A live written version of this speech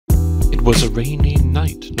It was a rainy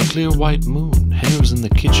night, no clear white moon. Hare's in the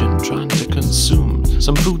kitchen trying to consume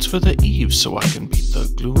some foods for the eve so I can beat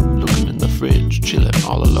the gloom. Looking in the fridge, chilling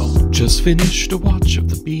all alone. Just finished a watch of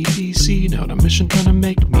the BBC. Now on a mission trying to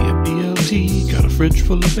make me a BLT. Got a fridge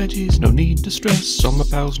full of veggies, no need to stress. All my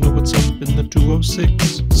pals know what's up in the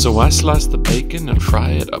 206. So I slice the bacon and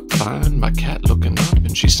fry it up fine. My cat looking up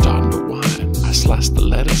and she's starting to whine. I slice the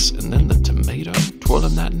lettuce and then the tomato,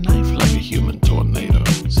 twirling that knife like a human tornado.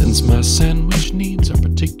 Since my sandwich needs are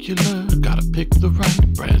particular, gotta pick the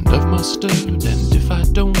right brand of mustard. And if I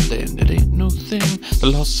don't, then it ain't no thing.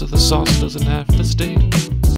 The loss of the sauce doesn't have to sting.